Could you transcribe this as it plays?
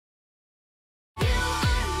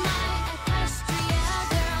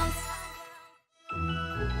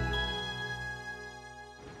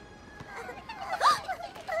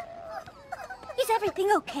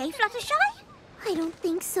You okay, Fluttershy? I don't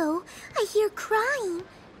think so. I hear crying.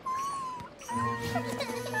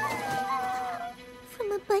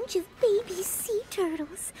 From a bunch of baby sea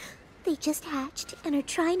turtles. They just hatched and are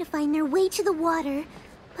trying to find their way to the water,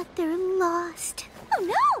 but they're lost. Oh,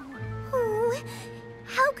 no! Oh,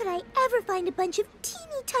 how could I ever find a bunch of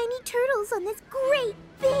teeny tiny turtles on this great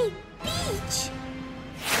big beach?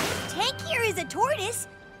 Tank here is a tortoise.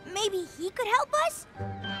 Maybe he could help us?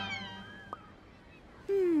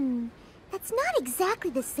 That's not exactly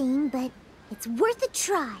the same, but it's worth a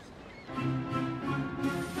try.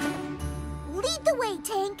 Lead the way,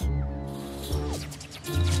 Tank.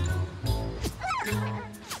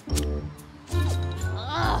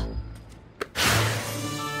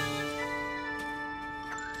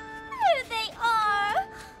 There they are.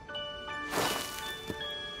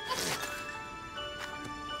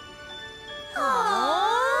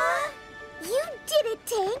 Aww. You did it,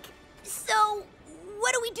 Tank. So,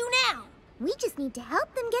 what do we do now? We just need to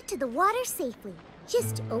help them get to the water safely.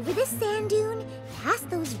 Just over this sand dune, past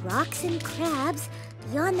those rocks and crabs,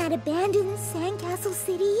 beyond that abandoned sandcastle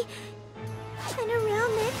city, and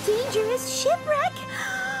around that dangerous shipwreck.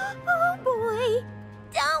 Oh, boy.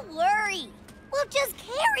 Don't worry. We'll just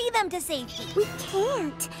carry them to safety. We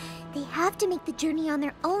can't. They have to make the journey on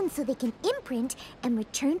their own so they can imprint and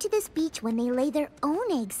return to this beach when they lay their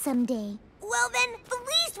own eggs someday. Well, then, the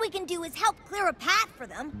least we can do is help clear a path for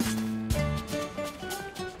them.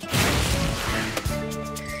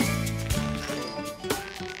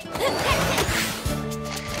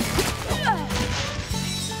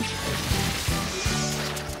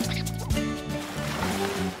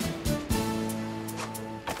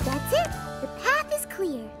 That's it. The path is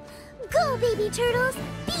clear. Go, baby turtles.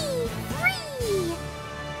 Be free.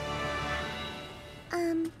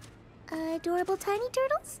 Adorable tiny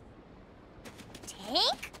turtles?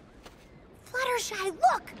 Tank? Fluttershy,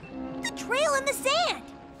 look! The trail in the sand!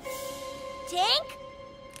 Tank?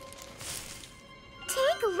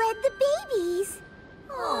 Tank led the babies.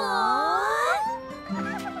 Aww!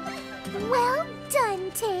 Well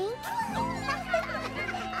done, Tank.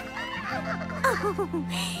 Oh,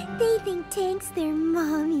 they think Tank's their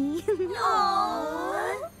mommy.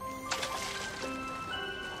 Aww!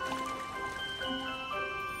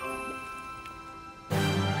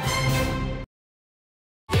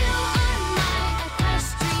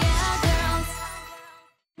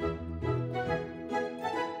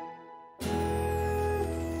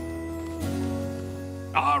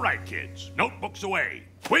 All right, kids. Notebooks away.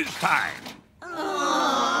 Quiz time.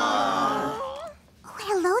 Oh,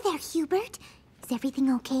 hello there, Hubert. Is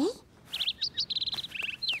everything okay?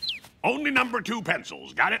 Only number 2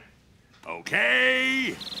 pencils. Got it?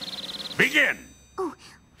 Okay. Begin. Oh,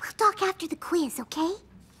 we'll talk after the quiz, okay?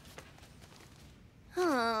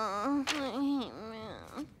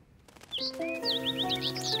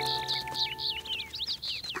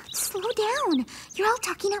 Slow down. You're all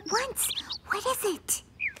talking at once. What is it?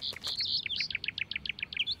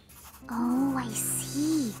 Oh, I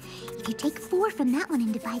see. If you take 4 from that one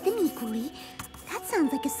and divide them equally, that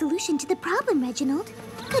sounds like a solution to the problem, Reginald.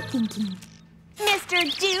 Good thinking. Mr.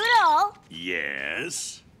 Doodle!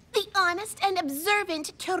 Yes? The honest and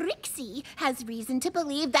observant Trixie has reason to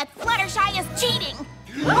believe that Fluttershy is cheating.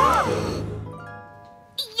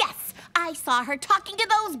 Yes, I saw her talking to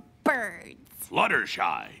those birds.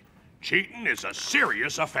 Fluttershy. Cheating is a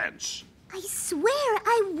serious offense. I swear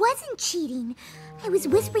I wasn't cheating. I was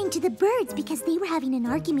whispering to the birds because they were having an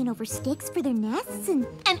argument over sticks for their nests and...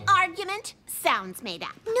 An argument sounds made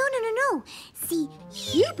up. No. See,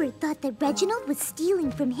 Hubert thought that Reginald was stealing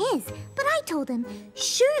from his, but I told him,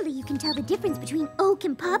 surely you can tell the difference between oak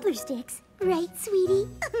and poplar sticks. Right, sweetie?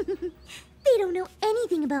 They don't know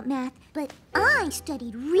anything about math, but I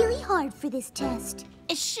studied really hard for this test.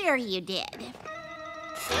 Sure you did.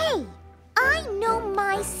 Hey, I know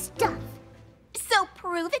my stuff. So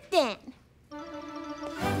prove it then.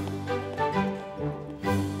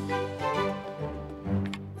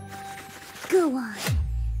 Go on.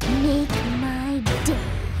 Make my day.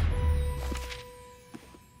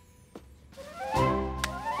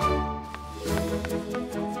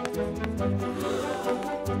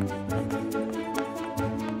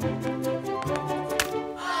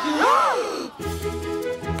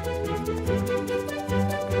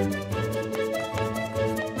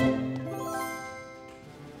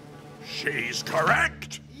 She's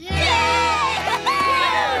correct.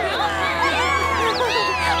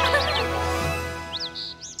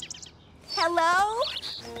 Hello?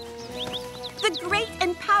 The great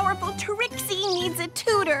and powerful Trixie needs a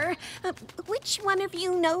tutor. Which one of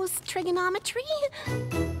you knows trigonometry?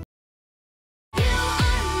 You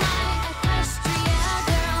are my Equestria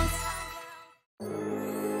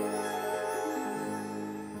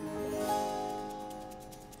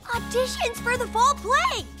Auditions for the fall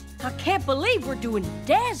play! I can't believe we're doing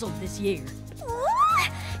Dazzled this year. Ooh,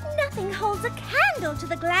 nothing holds a candle to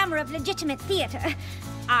the glamour of legitimate theater.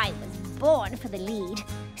 I was born for the lead.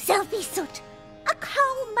 Sophie Soot, a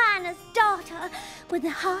coal miner's daughter with the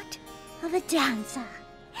heart of a dancer.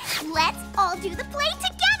 Let's all do the play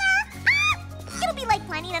together! Ah! It'll be like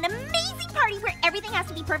planning an amazing party where everything has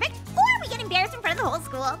to be perfect, or we get embarrassed in front of the whole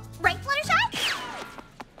school. Right, Fluttershy?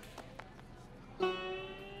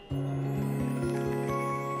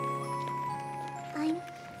 I'm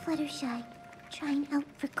Fluttershy, trying out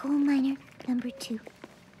for coal miner number 2.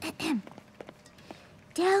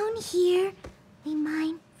 Down here, we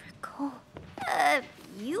mine for coal.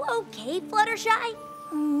 You okay, Fluttershy?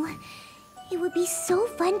 Oh, it would be so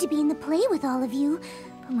fun to be in the play with all of you.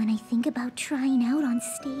 But when I think about trying out on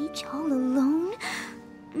stage all alone,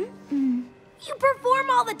 You perform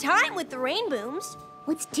all the time with the Rainbooms.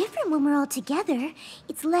 What's different when we're all together,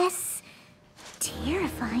 it's less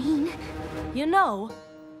terrifying. You know,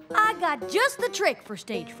 I got just the trick for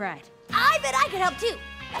stage fright. I bet I could help too.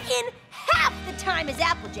 In half the time as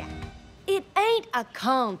Applejack. It ain't a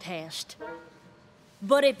contest.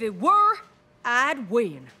 But if it were, I'd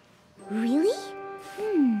win. Really?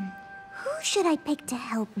 Who should I pick to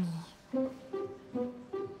help me?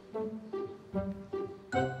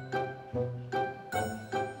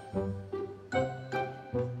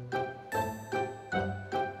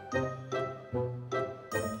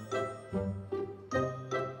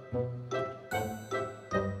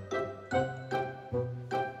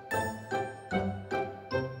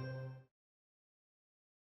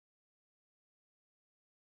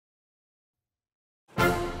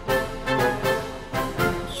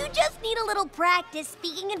 You just need a little practice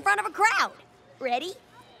speaking in front of a crowd. Ready?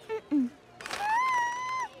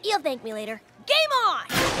 You'll thank me later. Game on!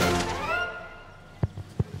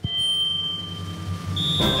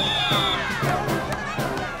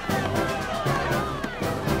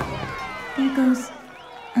 There goes,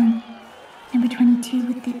 number 22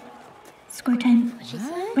 with the score time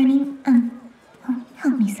running, oh,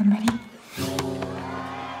 help me somebody.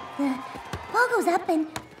 The ball goes up and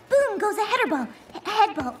boom goes a header ball.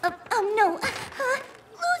 Head ball, no.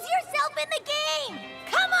 Lose yourself in the game!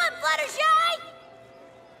 Come on, Fluttershy!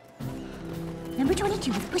 Number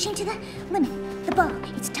 22 is pushing to the limit. The ball,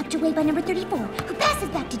 it's tucked away by number 34, who passes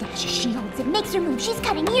back to Dash. She holds it, makes her move. She's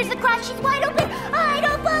cutting, here's the cross, she's wide open. I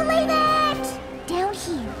don't believe it! Down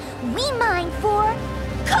here, we mine for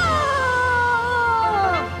coal!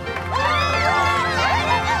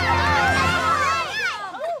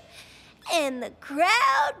 And the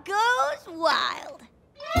crowd goes wild.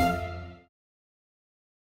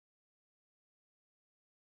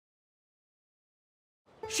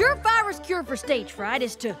 Surefire's cure for stage fright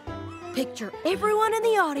is to picture everyone in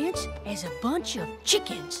the audience as a bunch of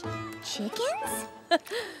chickens. Chickens?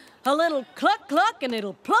 A little cluck-cluck and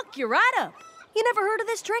it'll pluck you right up. You never heard of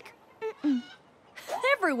this trick?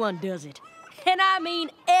 Everyone does it. And I mean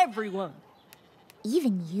everyone.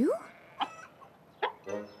 Even you?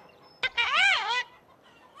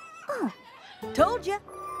 Oh, Told ya.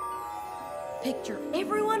 Picture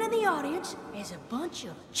everyone in the audience as a bunch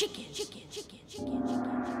of chickens.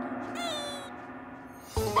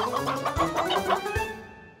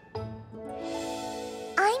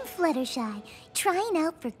 I'm Fluttershy, trying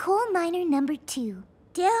out for coal miner number 2.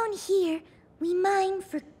 Down here, we mine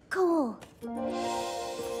for coal. Wow!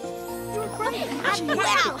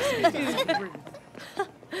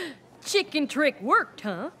 Chicken trick worked,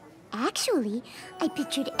 huh? Actually, I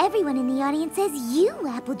pictured everyone in the audience as you,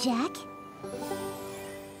 Applejack.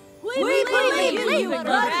 We believe in you,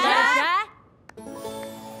 Fluttershy.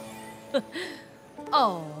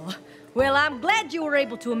 Oh, well, I'm glad you were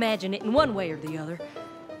able to imagine it in one way or the other,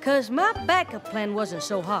 'cause my backup plan wasn't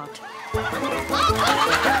so hot.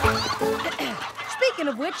 Speaking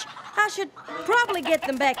of which, I should probably get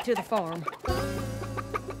them back to the farm.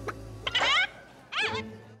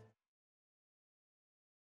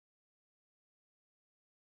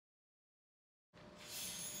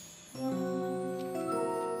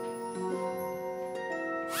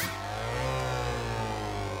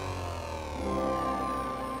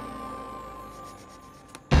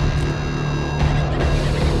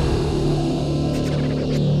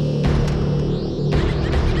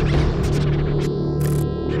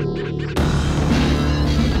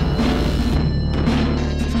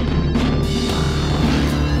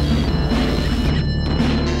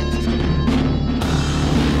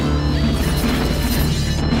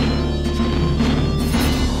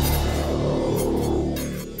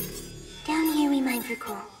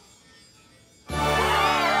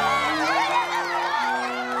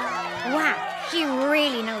 She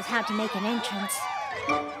really knows how to make an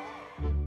entrance.